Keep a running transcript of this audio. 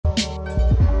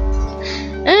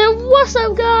What's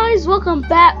up, guys? Welcome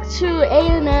back to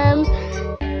A&M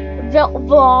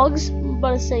vlogs. I'm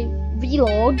about to say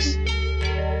vlogs.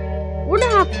 We're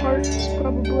gonna have parts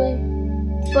probably,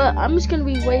 but I'm just gonna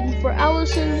be waiting for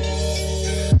Allison.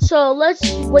 So let's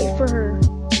wait for her.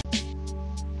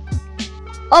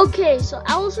 Okay, so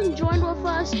Allison joined with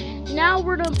us. Now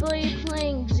we're gonna be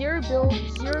playing zero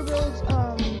builds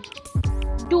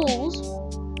duels.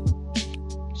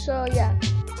 So yeah,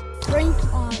 rank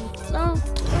on. No,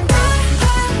 rank on.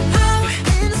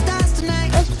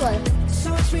 Let's play.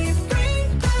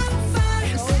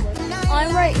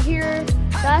 I'm right here.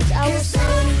 That's Allison.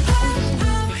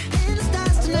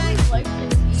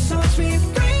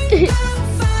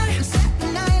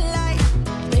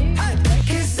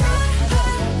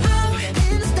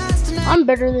 I'm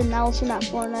better than Allison at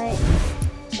Fortnite.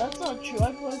 That's not true.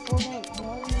 I play Fortnite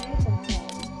more than you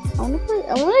sometimes.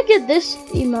 I wanna get this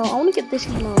email.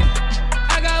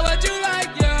 I got what you like,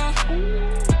 yeah.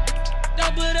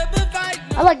 Don't put up a fight.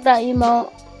 I like that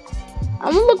email.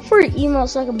 I'm gonna look for an email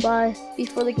so I can buy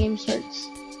before the game starts.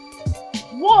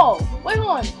 Whoa! Wait,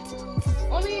 hold on.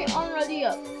 Let me ready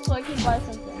up so I can buy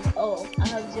something. Oh, I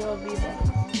have 0 V-Bucks.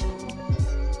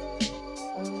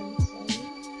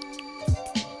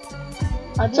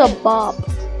 It's a bop.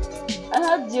 I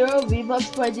had 0 V-Bucks,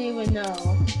 but I didn't even know.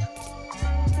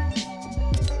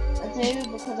 I did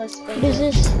it because I spent What is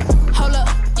it. this? Hold up,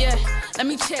 yeah. Let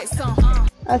me check some.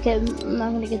 Okay, I'm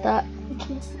not gonna get that.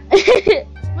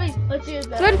 Wait, let's do it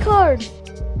better. Red card.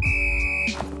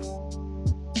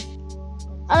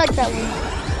 I like that one.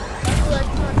 That's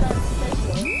not that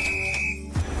special.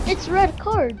 It's red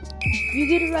card. You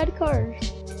get a red card.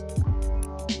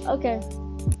 Okay.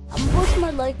 I'm post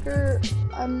my liker.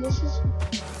 This is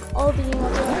all the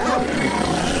emails I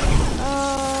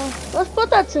have. Let's put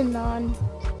that to none.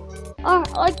 I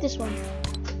like this one.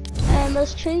 And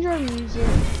let's change our music.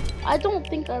 I don't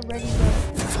think I readied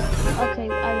up. Okay,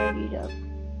 I readied up.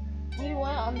 We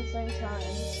went on the same time.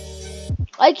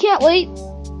 I can't wait.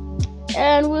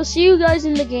 And we'll see you guys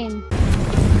in the game.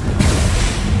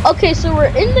 Okay, so we're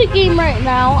in the game right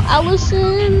now.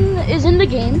 Allison is in the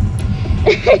game.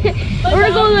 We're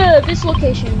gonna go to this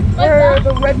location where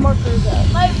the red marker is at.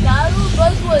 My battle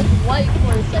bus was white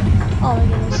for a second. Oh my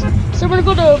goodness. So we're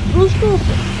gonna go to Brewster.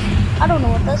 I don't know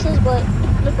what that says, but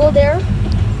we're gonna go there.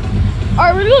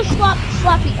 Alright, we're gonna go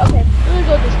Slappy. Okay, we're gonna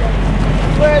go this way.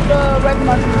 Where the red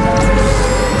marker is at.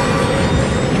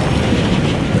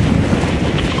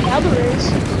 Now there is.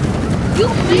 You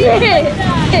made it!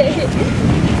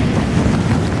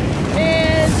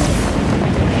 And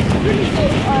we're gonna go,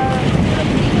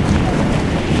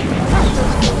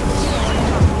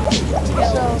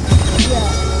 so, yeah.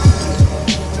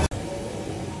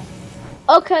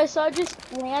 Okay, so I just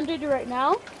landed right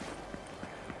now.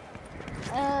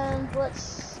 And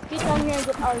let's get down here and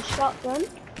get our shotgun.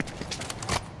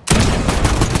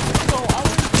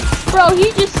 Bro,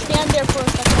 he just stand there for a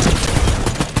second.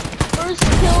 First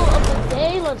kill of the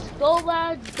day. Let's go,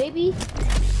 lads, baby.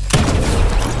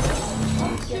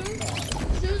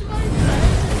 Soon my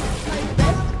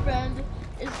best friend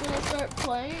is gonna start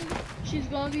playing. She's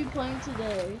gonna be playing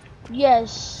today.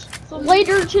 Yes. So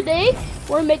later today,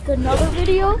 we're gonna make another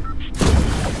video,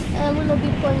 and we're gonna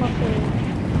be playing with her.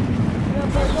 Yeah,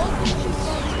 but I don't think she's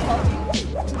gonna be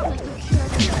talking. Like, if she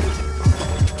has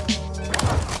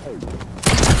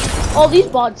Oh, these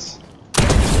bots.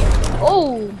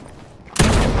 Oh,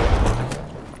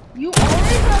 You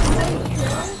already have 1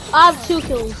 kill? I have 2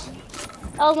 kills.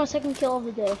 That was my second kill of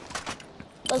the day.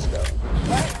 Let's go.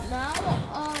 Right now,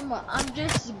 I'm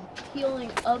just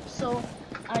healing up so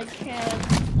I can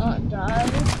not die.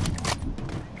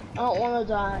 I don't want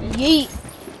to die. Yeet.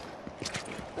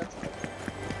 That's good.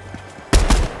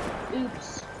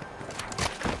 Oops.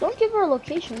 Don't give her a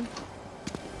location.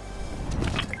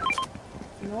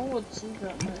 No one sees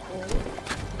that, my boy.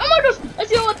 Oh my gosh! I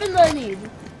see a weapon that I need.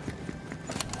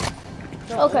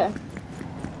 Okay.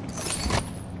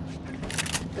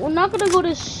 We're not gonna go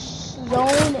to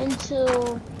zone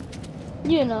until,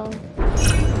 you know.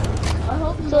 I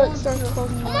hope So no it one starts sees-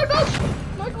 closing. Oh my gosh!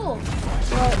 Michael!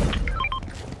 What?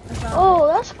 I found Oh,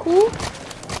 that's cool. it.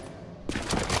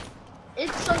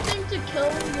 It's something to kill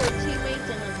your teammates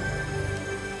and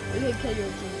you can kill your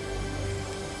team.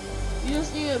 You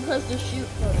just need to press the shoot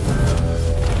button.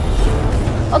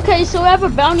 Okay, so we have a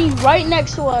bounty right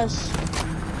next to us.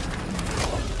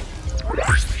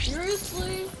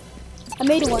 Seriously? I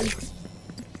made one.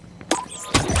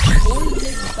 Only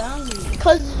big bounty.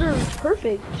 Because they're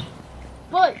perfect.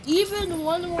 But even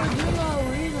when we're doing our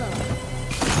arena.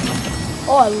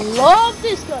 Oh, I love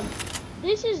this gun.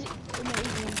 This is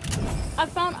amazing. I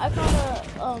found a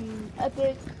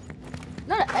epic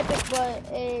not an epic, but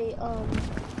a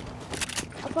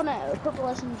I found a purple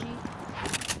SMG.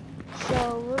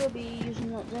 So we're gonna be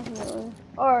using that definitely.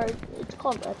 Or it's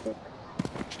called epic.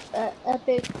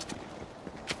 Epic.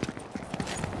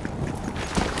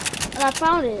 And I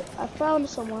found it. I found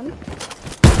someone.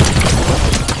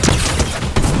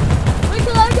 Wait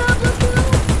till I got the kill.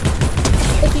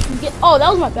 If you can get. Oh, that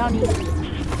was my bounty.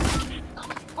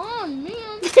 Come on,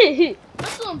 man.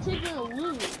 That's what I'm taking a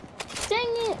loot.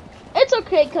 Dang it. It's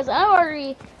okay, because I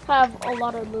already have a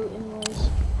lot of loot anyways.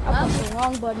 I pressed the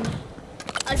wrong button.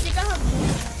 I think I have more.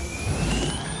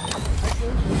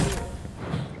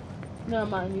 Never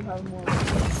mind, you have more.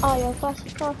 Oh yeah, fast.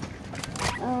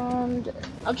 And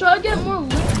I'm trying to get more loot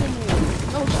than you.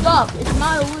 No, stop. It's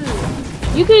my loot.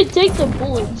 you could take the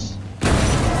bullets.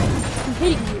 I'm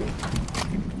hitting you.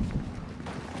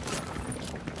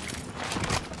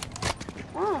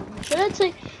 Ah, should I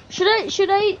take? Should I?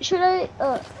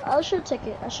 I should take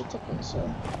it. So.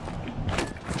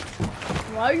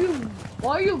 Why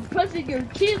are you pressing your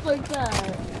keys like that?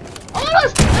 Oh my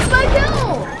gosh, that's my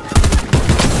kill!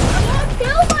 I want to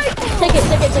kill Michael! Take it.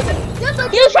 Yes,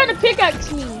 He was trying to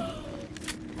pickaxe me.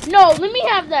 No, let me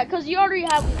have that, cause you already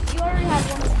have one.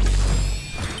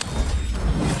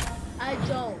 I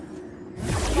don't.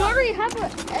 You already have an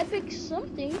epic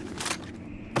something.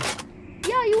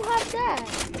 Yeah, you have that.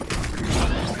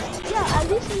 Yeah, at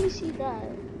least let me see that.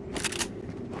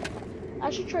 I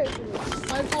should try it for this.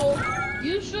 Michael,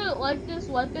 you should like this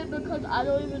weapon because I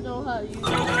don't even know how to use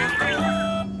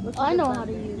it. I know how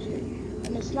to use it,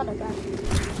 and it's not a bad thing.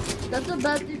 That's a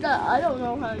bad thing that I don't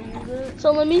know how to use it.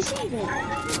 So let me see then.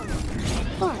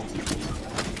 Fine.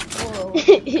 Whoa.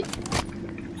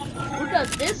 Look at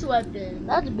this weapon.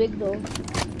 That's big though.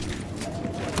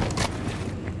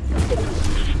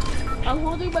 I'm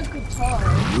holding my guitar.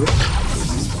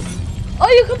 Oh,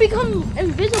 you can become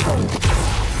invisible.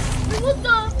 What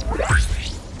the?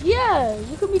 Yeah,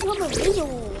 you can become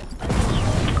invisible.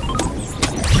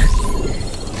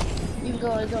 Even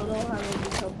though I don't know how to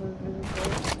become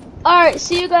invisible. Alright,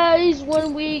 see you guys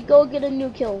when we go get a new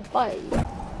kill. Bye.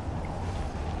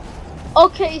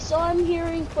 Okay, so I'm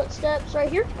hearing footsteps right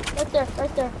here. Right there.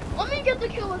 Let me get the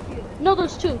kill with you. No,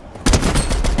 there's two.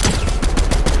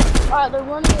 Alright, they're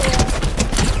running away.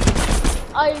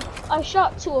 I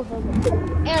shot two of them.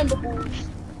 And the bulls.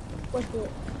 With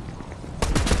it.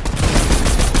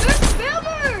 There's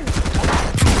spammers!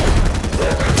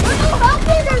 There's no help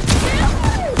me, there's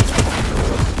spammers!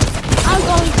 I'm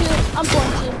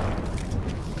going to.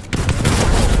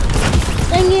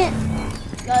 Dang it.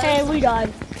 Hey, we died.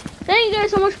 Thank you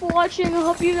guys so much for watching. I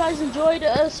hope you guys enjoyed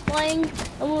us playing.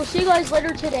 And we'll see you guys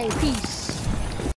later today. Peace.